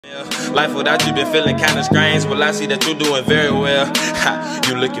Life without you been feeling kinda strange. Well, I see that you're doing very well.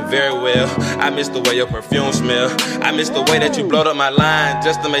 You looking very well. I miss the way your perfume smell. I miss the way that you blowed up my line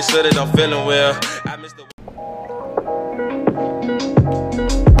just to make sure that I'm feeling well. I miss the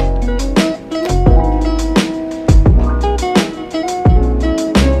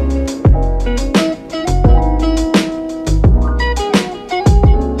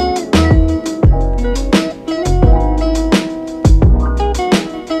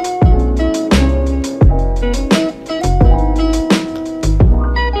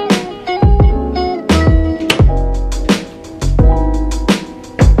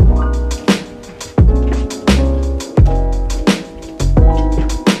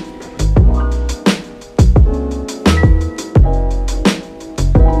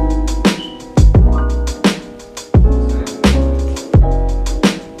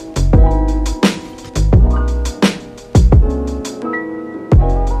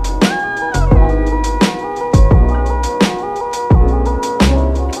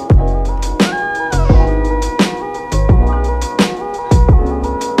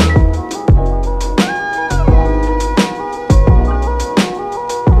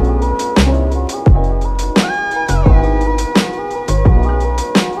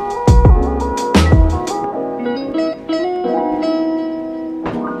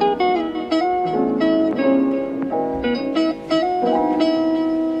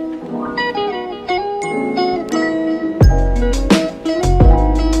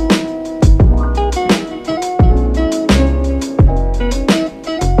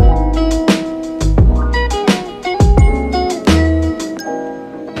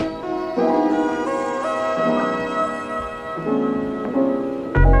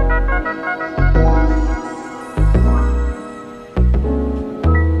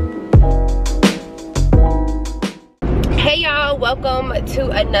welcome to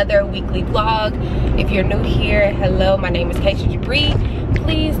another weekly vlog. If you're new here, hello, my name is Jabre.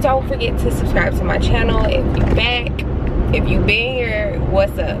 Please don't forget to subscribe to my channel. If you're back, if you've been here,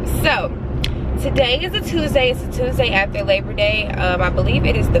 what's up? So today is a Tuesday. It's a Tuesday after Labor Day. I believe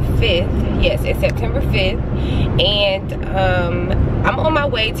it is the 5th. Yes, it's September 5th. And I'm on my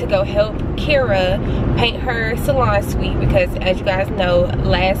way to go help Kira paint her salon suite because, as you guys know,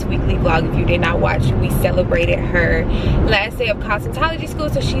 last weekly vlog, if you did not watch, we celebrated her last day of cosmetology school.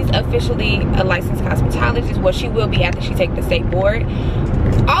 So she's officially a licensed cosmetologist. Well, she will be after she takes the state board.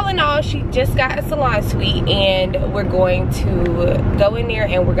 All in all, she just got a salon suite and we're going to go in there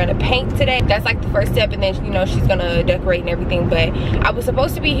and we're gonna paint today. That's like the first step, and then, you know, she's gonna decorate and everything. But I was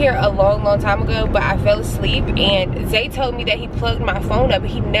supposed to be here a long time ago, but I fell asleep, and Zay told me that he plugged my phone up, but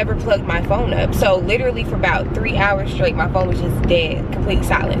he never plugged my phone up. So literally for about 3 hours straight, my phone was just dead, complete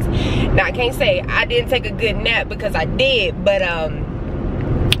silence. Now I can't say I didn't take a good nap because I did, but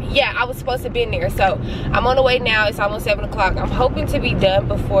yeah, I was supposed to be in there. So I'm on the way now. It's almost 7 o'clock. I'm hoping to be done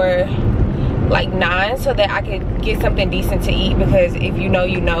before like 9 so that I could get something decent to eat, because if you know,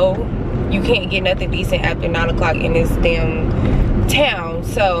 you know, you can't get nothing decent after 9 o'clock in this damn town.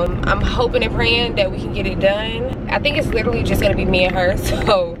 So I'm hoping and praying that we can get it done. I think it's literally just gonna be me and her,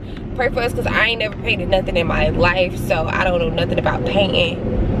 so pray for us, because I ain't never painted nothing in my life, so I don't know nothing about painting.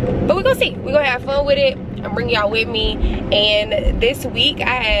 But we're gonna see. We're gonna have fun with it. I'm bringing y'all with me. And this week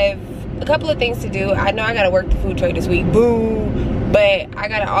I have a couple of things to do. I know I gotta work the food trade this week, boo, but I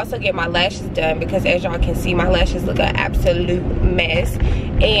gotta also get my lashes done, because as y'all can see, my lashes look an absolute mess.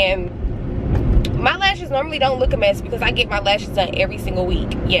 And my lashes normally don't look a mess because I get my lashes done every single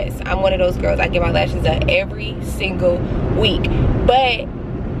week. Yes, I'm one of those girls. I get my lashes done every single week. But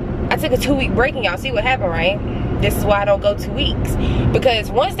I took a 2-week break, and y'all see what happened, right? This is why I don't go 2 weeks, because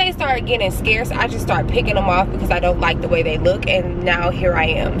once they start getting scarce, I just start picking them off because I don't like the way they look. And now here I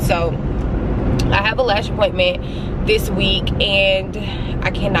am. So I have a lash appointment this week and I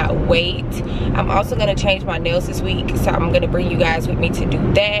cannot wait. I'm also gonna change my nails this week, so I'm gonna bring you guys with me to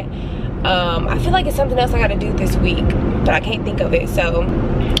do that. I feel like it's something else I gotta do this week, but I can't think of it. So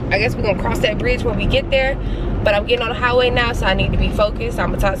I guess we're gonna cross that bridge when we get there. But I'm getting on the highway now, so I need to be focused.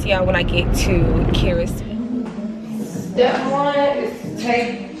 I'm gonna talk to y'all when I get to Kira's. Step 1 is to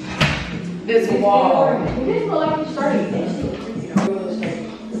take this wall. It didn't look like you started this.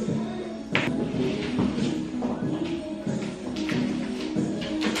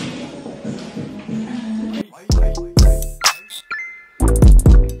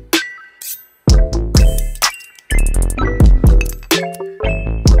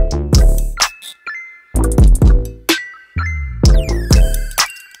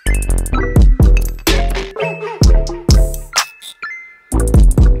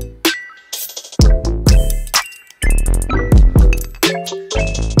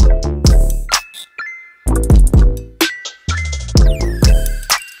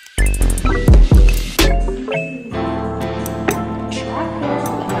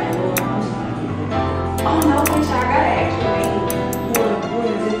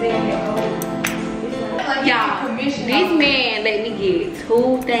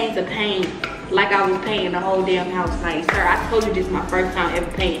 2 things of paint like I was painting the whole damn house. Like, sir, I told you this is my first time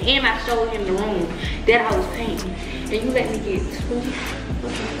ever painting. And I showed him the room that I was painting. And you let me get 2.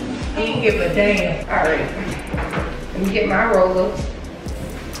 I didn't give a damn. Alright. Let me get my roller.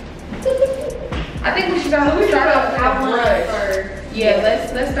 I think we should start off with the brush. Yeah,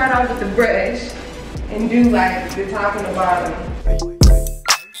 let's start off with the brush and do like the top and the bottom.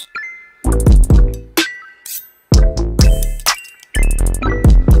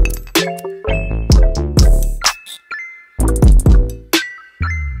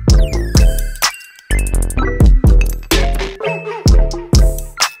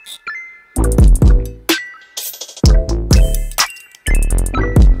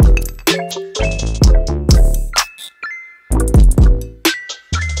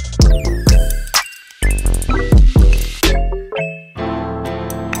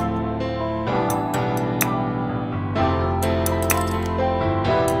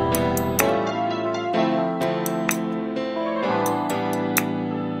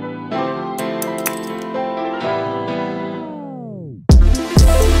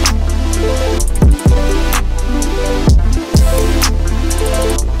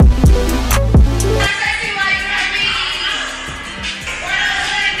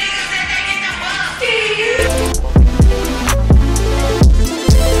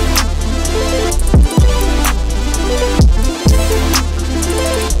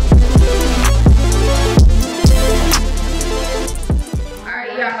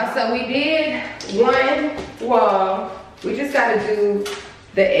 We just gotta do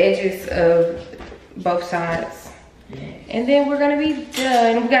the edges of both sides. And then we're gonna be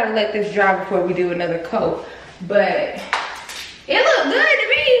done. We gotta let this dry before we do another coat. But it looked good to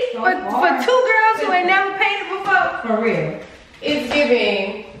me. For 2 girls who ain't never painted before. For real. It's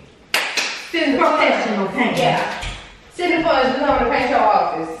giving professional paint. Yeah. Sitting for us to come to paint your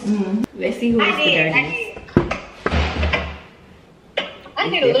office. Let's see who's the dirtiest. I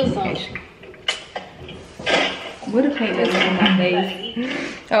need a little something. What a paint that's on my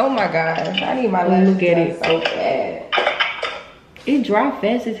face. Oh my gosh, I need my lashes. Look at it. So bad. It dry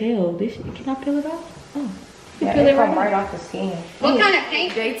fast as hell. This can I peel it off? Oh. Yeah, Peel it it come right right off the skin. What kind of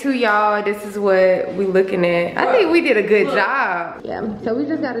paint? Day 2, y'all, this is what we looking at. I think we did a good job. Yeah, so we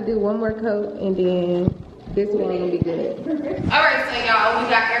just gotta do one more coat and then this one will be good. All right, so y'all, we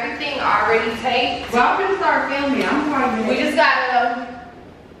got everything already taped. Well, I'm gonna start filming. I'm probably We just gotta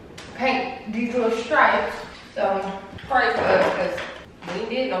paint these little stripes. So pray for us, because we ain't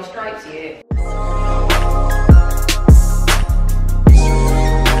did no stripes yet.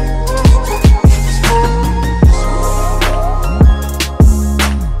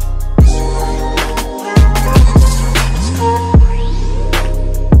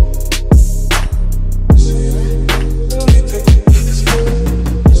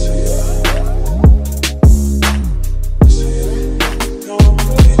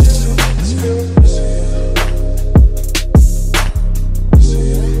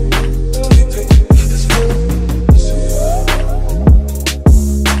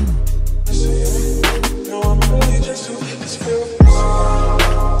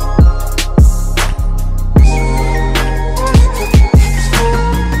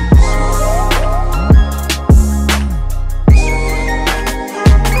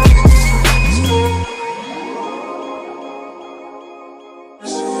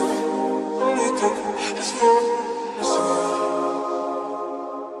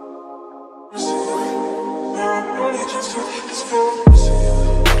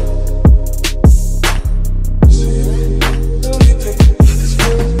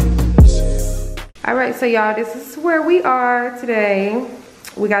 All right, so y'all, this is where we are today.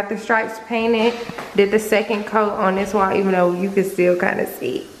 We got the stripes painted, did the second coat on this wall, even though you can still kind of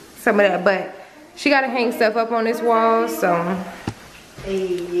see some of that, but she got to hang stuff up on this wall, so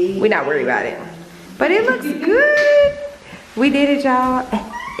we're not worried about it. But it looks good. We did it, y'all.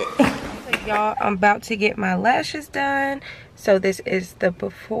 Y'all, I'm about to get my lashes done. So this is the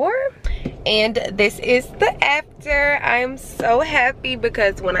before and this is the after. I'm so happy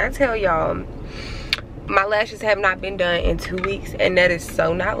because when I tell y'all, my lashes have not been done in 2 weeks, and that is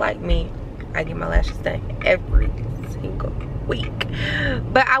so not like me. I get my lashes done every single week.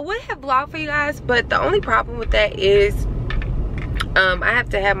 But I would have vlogged for you guys, but the only problem with that is I have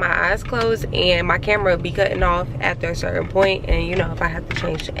to have my eyes closed and my camera will be cutting off after a certain point, and you know, if I have to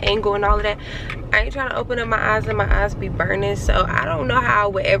change the angle and all of that, I ain't trying to open up my eyes and my eyes be burning. So I don't know how I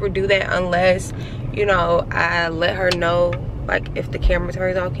would ever do that unless, you know, I let her know like if the camera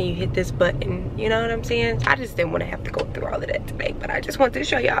turns off, can you hit this button? You know what I'm saying? I just didn't want to have to go through all of that today, but I just wanted to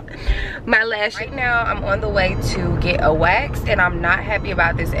show y'all my lashes. Right now I'm on the way to get a wax, and I'm not happy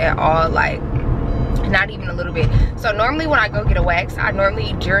about this at all, like not even a little bit. So normally when I go get a wax, I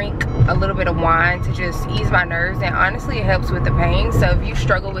normally drink a little bit of wine to just ease my nerves, and honestly it helps with the pain. So if you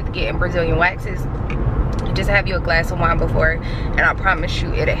struggle with getting Brazilian waxes, just have you a glass of wine before, and I promise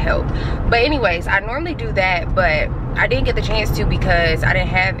you it'll help. But anyways, I normally do that, but I didn't get the chance to because I didn't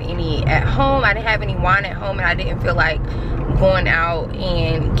have any at home. I didn't have any wine at home, and I didn't feel like going out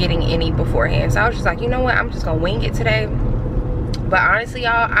and getting any beforehand. So I was just like, you know what, I'm just gonna wing it today. But honestly,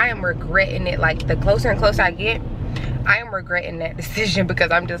 y'all, I am regretting it. Like, the closer and closer I get, I am regretting that decision,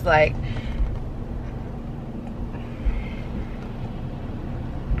 because I'm just like,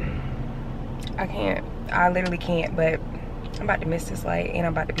 I can't. I literally can't. But I'm about to miss this light, and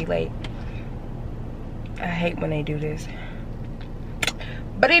I'm about to be late. I hate when they do this.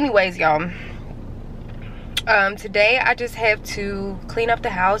 But anyways, y'all, today I just have to clean up the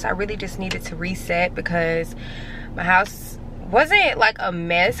house. I really just needed to reset, because my house wasn't like a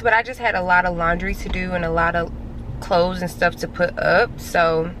mess, but I just had a lot of laundry to do and a lot of clothes and stuff to put up.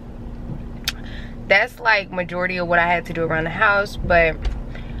 So that's like majority of what I had to do around the house. But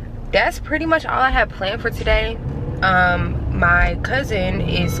that's pretty much all I have planned for today. My cousin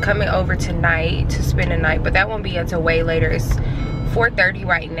is coming over tonight to spend the night, but that won't be until way later. It's 4:30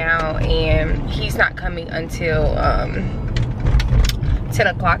 right now, and he's not coming until 10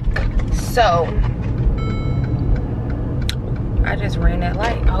 o'clock. So I just ran that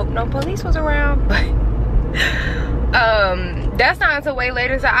light. I hope no police was around, but that's not until way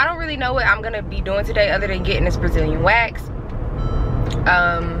later. So I don't really know what I'm gonna be doing today other than getting this Brazilian wax.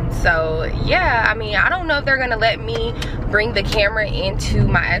 So yeah, I mean, I don't know if they're gonna let me bring the camera into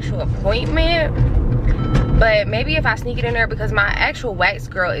my actual appointment, but maybe if I sneak it in there, because my actual wax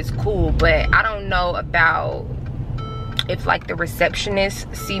girl is cool, but I don't know about if like the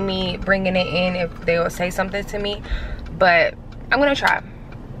receptionists see me bringing it in, if they will say something to me. But I'm gonna try.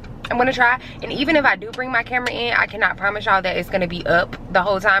 I'm gonna try. And even if I do bring my camera in, I cannot promise y'all that it's gonna be up the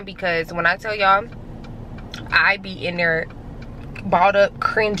whole time, because when I tell y'all, I be in there balled up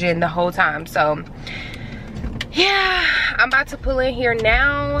cringing the whole time. So yeah, I'm about to pull in here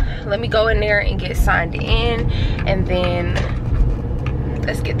now. Let me go in there and get signed in, and then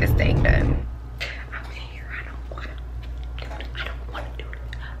let's get this thing done. I'm in here. I don't want to do it. I don't want to do it.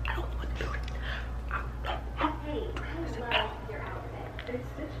 I don't want to do it. I don't want to do it.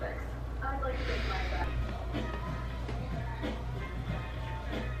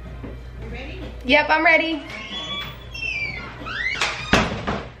 You ready? Yep, I'm ready.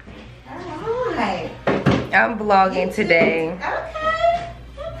 Alright. I'm vlogging today, Okay.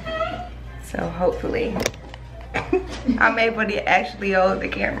 so hopefully I'm able to actually hold the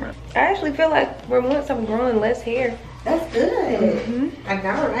camera. I actually feel like once I'm growing less hair. That's good. I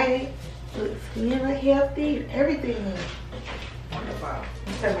know, right? Looks skin look healthy, everything. Wonderful.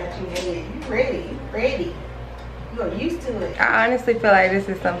 So much you ready. You ready. You ready. You're used to it. I honestly feel like this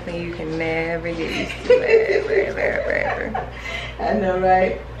is something you can never get used to, ever. I know,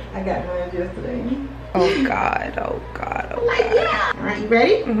 right? I got mine yesterday. Oh God, oh God, oh Like, God. yeah. All right, you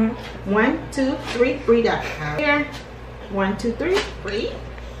ready? Mm-hmm. 1, 2, 3, breathe out. Here. 1, 2, 3, breathe.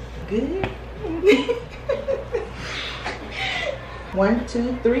 Good. 1,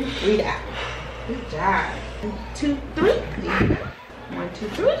 2, 3, breathe out. Good job. 1, 2, 3. 1, 2,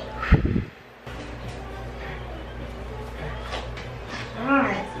 3. All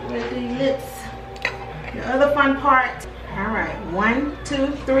right, so we're gonna do your lips. The other fun part. All right, 1, 2,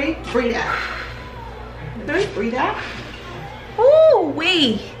 3, breathe out. 3, breathe out. Ooh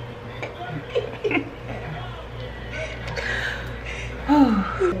wee.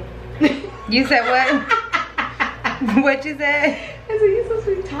 You said what? What you said? I said you're supposed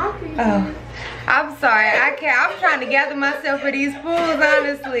to be talking. Oh, I'm sorry. I can't. I'm trying to gather myself for these fools,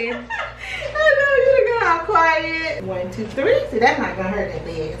 honestly. I know you got all quiet. 1, 2, 3. See, that's not gonna hurt that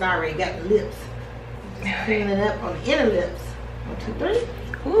bad. It's already got the lips. Just cleaning it up on the inner lips. 1, 2,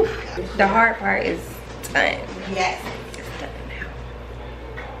 3. Oof. The hard part is done. Yes. It's done now.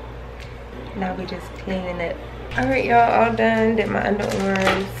 Now we just cleaning it. All right, y'all, all done. Did my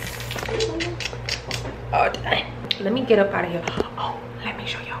underarms. All done. Let me get up out of here. Oh, let me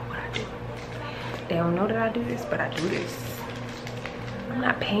show y'all what I do. They don't know that I do this, but I do this. I'm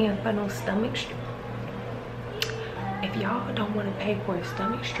not paying for no stomach strip. If y'all don't want to pay for a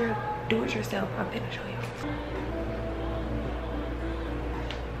stomach strip, do it yourself. I'm gonna show y'all.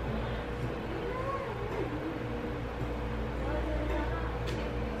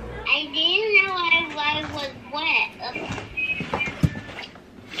 I didn't know I was wet.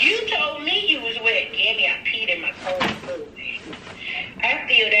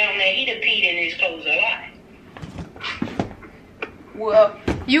 there, he done peed in his clothes a lot. Well,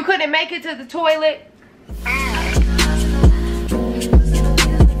 you couldn't make it to the toilet?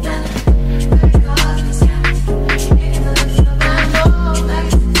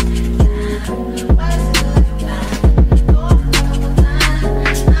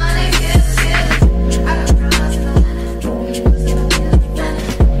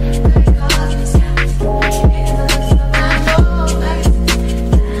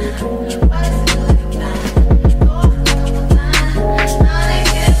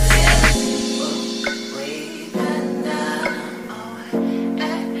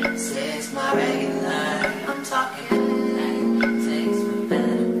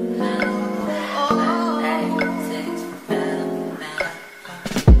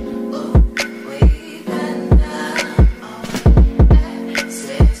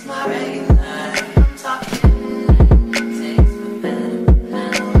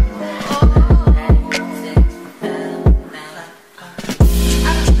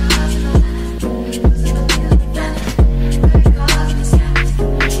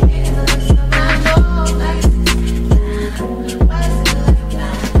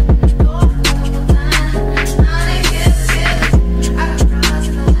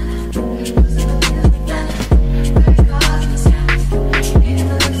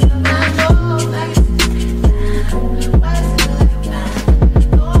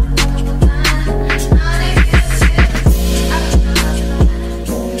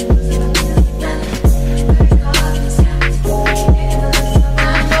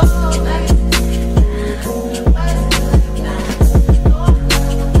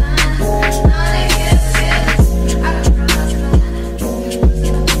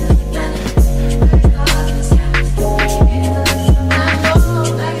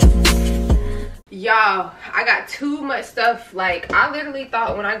 I got too much stuff. Like, I literally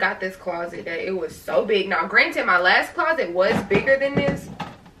thought when I got this closet that it was so big. Now granted, my last closet was bigger than this,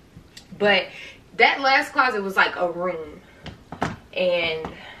 but that last closet was like a room,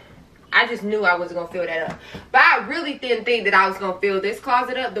 and I just knew I wasn't gonna fill that up. But I really didn't think that I was gonna fill this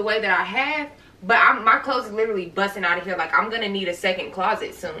closet up the way that I have. But my clothes is literally busting out of here. Like, I'm gonna need a second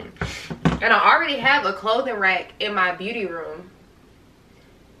closet soon. And I already have a clothing rack in my beauty room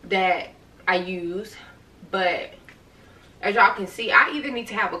that I use. But as y'all can see, I either need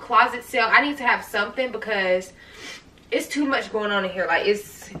to have a closet sale. I need to have something because it's too much going on in here. Like,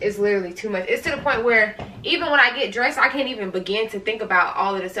 it's literally too much. It's to the point where even when I get dressed, I can't even begin to think about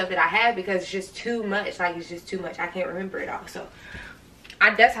all of the stuff that I have because it's just too much. Like, it's just too much. I can't remember it all. So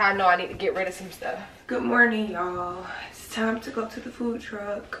that's how I know I need to get rid of some stuff. Good morning, y'all. It's time to go to the food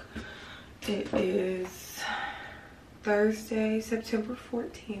truck. It is Thursday, September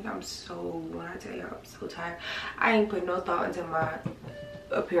 14th. When I tell y'all, I'm so tired. I ain't put no thought into my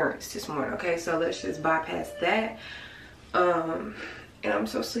appearance this morning, okay? So let's just bypass that. And I'm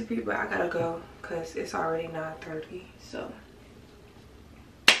so sleepy, but I gotta go because it's already 9:30. So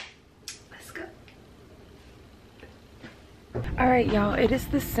let's go. All right, y'all, it is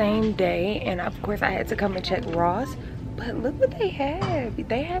the same day, and of course I had to come and check Ross. But look what they have.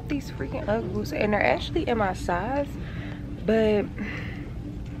 They have these freaking Uggs, and they're actually in my size, but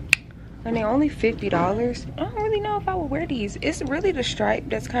and they're only $50. I don't really know if I would wear these. It's really the stripe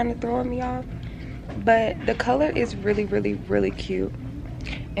that's kind of throwing me off, but the color is really, really, really cute.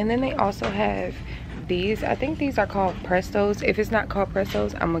 And then they also have these. I think these are called Prestos. If it's not called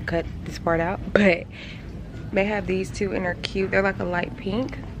Prestos, I'm gonna cut this part out. But they have these too, and they're cute. They're like a light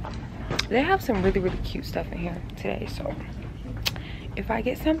pink. They have some really, really cute stuff in here today. So if I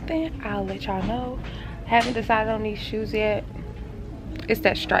get something, I'll let y'all know. Haven't decided on these shoes yet. It's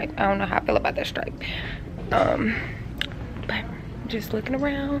that stripe. I don't know how I feel about that stripe. But just looking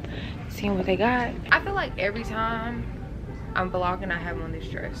around, seeing what they got. I feel like every time I'm vlogging, I have on this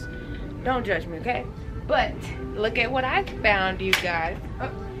dress. Don't judge me, okay? But look at what I found, you guys. Oh,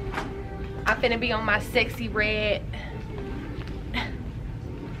 I'm finna be on my sexy red.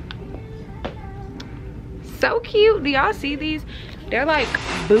 So cute. Do y'all see these? They're like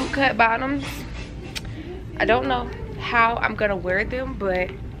boot cut bottoms. I don't know how I'm gonna wear them,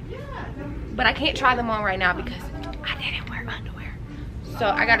 but I can't try them on right now because I didn't wear underwear. So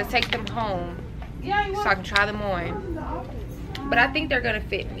I gotta take them home so I can try them on. But I think they're gonna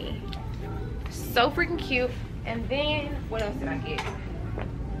fit me. So freaking cute. And then what else did I get?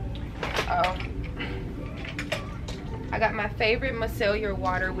 I got my favorite micellar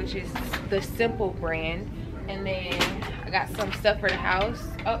water, which is the Simple brand. And then I got some stuff for the house.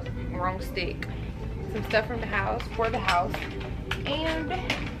 Oh, wrong stick. Some stuff from the house, for the house. And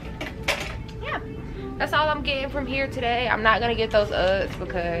yeah, that's all I'm getting from here today. I'm not gonna get those Uggs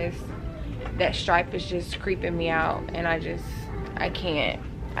because that stripe is just creeping me out, and I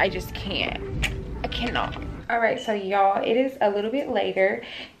cannot. All right, so y'all, it is a little bit later,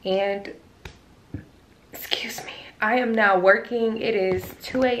 and excuse me, I am now working. It is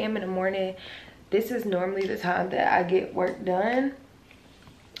 2 a.m. in the morning. This is normally the time that I get work done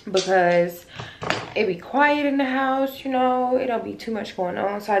because it be quiet in the house, you know, it don't be too much going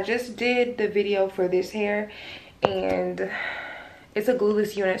on. So I just did the video for this hair, and it's a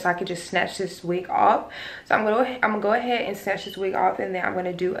glueless unit, so I could just snatch this wig off. So I'm gonna go ahead and snatch this wig off, and then I'm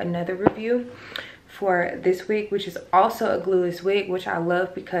gonna do another review for this wig, which is also a glueless wig, which I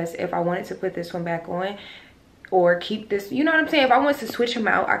love, because if I wanted to put this one back on or keep this, you know what I'm saying, if I wanted to switch them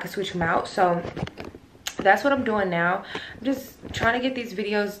out, I could switch them out. So that's what I'm doing now. I'm just trying to get these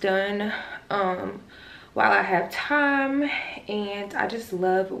videos done while I have time, and I just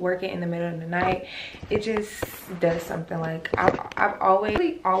love working in the middle of the night. It just does something. Like I've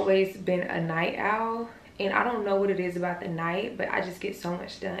always been a night owl, and I don't know what it is about the night, but I just get so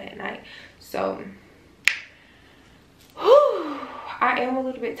much done at night. So I am a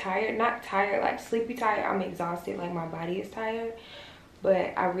little bit tired, not tired like sleepy tired, I'm exhausted, like my body is tired,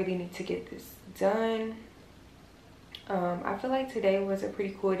 but I really need to get this done. I feel like today was a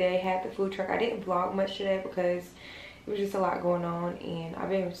pretty cool day. Had the food truck. I didn't vlog much today because it was just a lot going on, and I've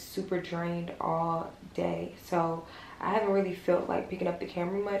been super drained all day, so I haven't really felt like picking up the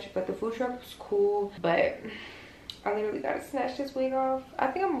camera much. But the food truck was cool, but I literally gotta snatch this wig off. I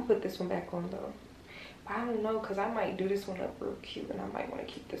think I'm gonna put this one back on though, but I don't know, because I might do this one up real cute, and I might want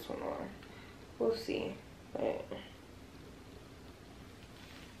to keep this one on. We'll see. But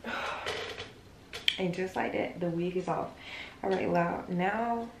and just like that, the wig is off. All right,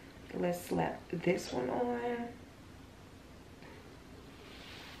 now let's slap this one on.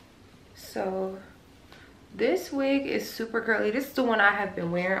 So this wig is super curly. This is the one I have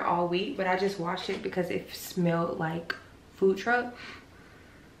been wearing all week, but I just washed it because it smelled like food truck,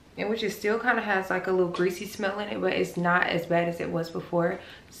 and which it still kind of has like a little greasy smell in it, but it's not as bad as it was before.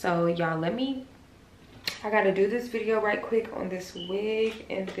 So y'all, I gotta do this video right quick on this wig,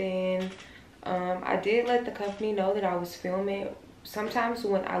 and then I did let the company know that I was filming. Sometimes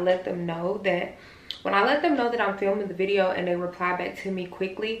when I let them know that I'm filming the video and they reply back to me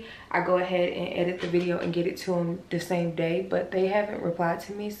quickly, I go ahead and edit the video and get it to them the same day. But they haven't replied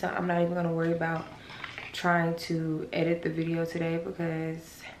to me, so I'm not even gonna worry about trying to edit the video today,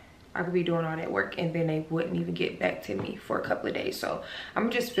 because I could be doing all that work and then they wouldn't even get back to me for a couple of days. So I'm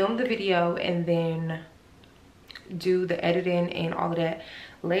gonna just film the video and then do the editing and all of that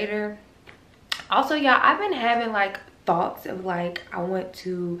later. Also, y'all, I've been having like thoughts of like, I want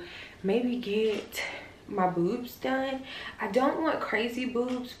to maybe get my boobs done. I don't want crazy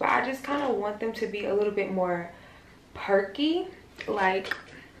boobs, but I just kind of want them to be a little bit more perky. Like,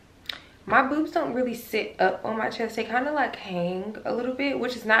 my boobs don't really sit up on my chest. They kind of like hang a little bit,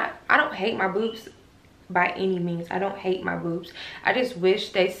 which is not, I don't hate my boobs by any means. I don't hate my boobs. I just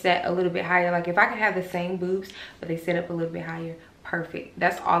wish they sat a little bit higher. Like, if I could have the same boobs but they sit up a little bit higher, perfect.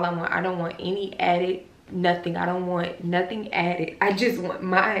 That's all I want. I don't want any added, nothing. I don't want nothing added. I just want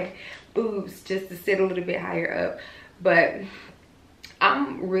my boobs just to sit a little bit higher up. But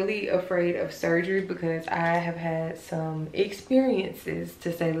I'm really afraid of surgery because I have had some experiences,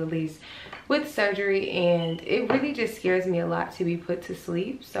 to say the least, with surgery, and it really just scares me a lot to be put to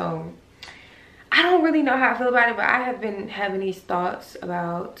sleep. So I don't really know how I feel about it, but I have been having these thoughts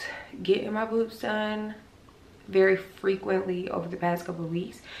about getting my boobs done very frequently over the past couple of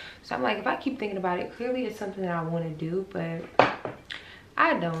weeks. So I'm like, if I keep thinking about it, clearly it's something that I want to do, but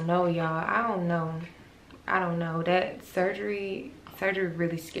I don't know, y'all. I don't know. That surgery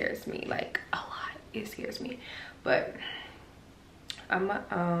really scares me, like a lot. It scares me. But I'm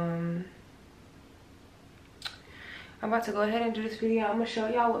about to go ahead and do this video. I'm gonna show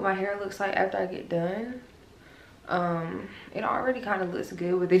y'all what my hair looks like after I get done. It already kind of looks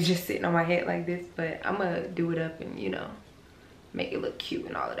good with it just sitting on my head like this, but I'm gonna do it up and, you know, make it look cute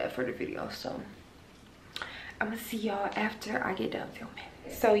and all of that for the video. So I'm gonna see y'all after I get done filming.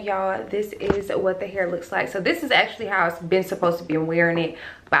 So y'all, this is what the hair looks like. So this is actually how I've been supposed to be wearing it,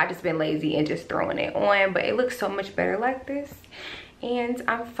 but I just been lazy and just throwing it on. But it looks so much better like this. And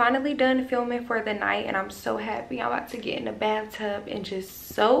I'm finally done filming for the night, and I'm so happy. I'm about to get in the bathtub and just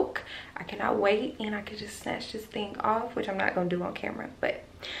soak. I cannot wait, and I can just snatch this thing off, which I'm not gonna do on camera, but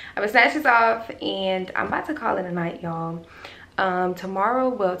I'm gonna snatch this off, and I'm about to call it a night, y'all. Tomorrow,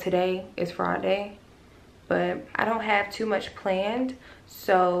 well, today is Friday, but I don't have too much planned,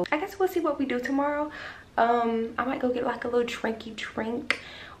 so I guess we'll see what we do tomorrow. I might go get like a little drinky drink,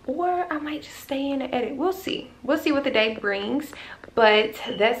 or I might just stay in and edit. We'll see what the day brings. But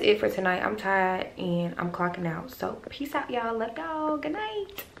that's it for tonight. I'm tired and I'm clocking out. So peace out, y'all. Love y'all. Good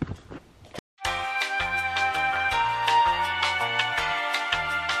night.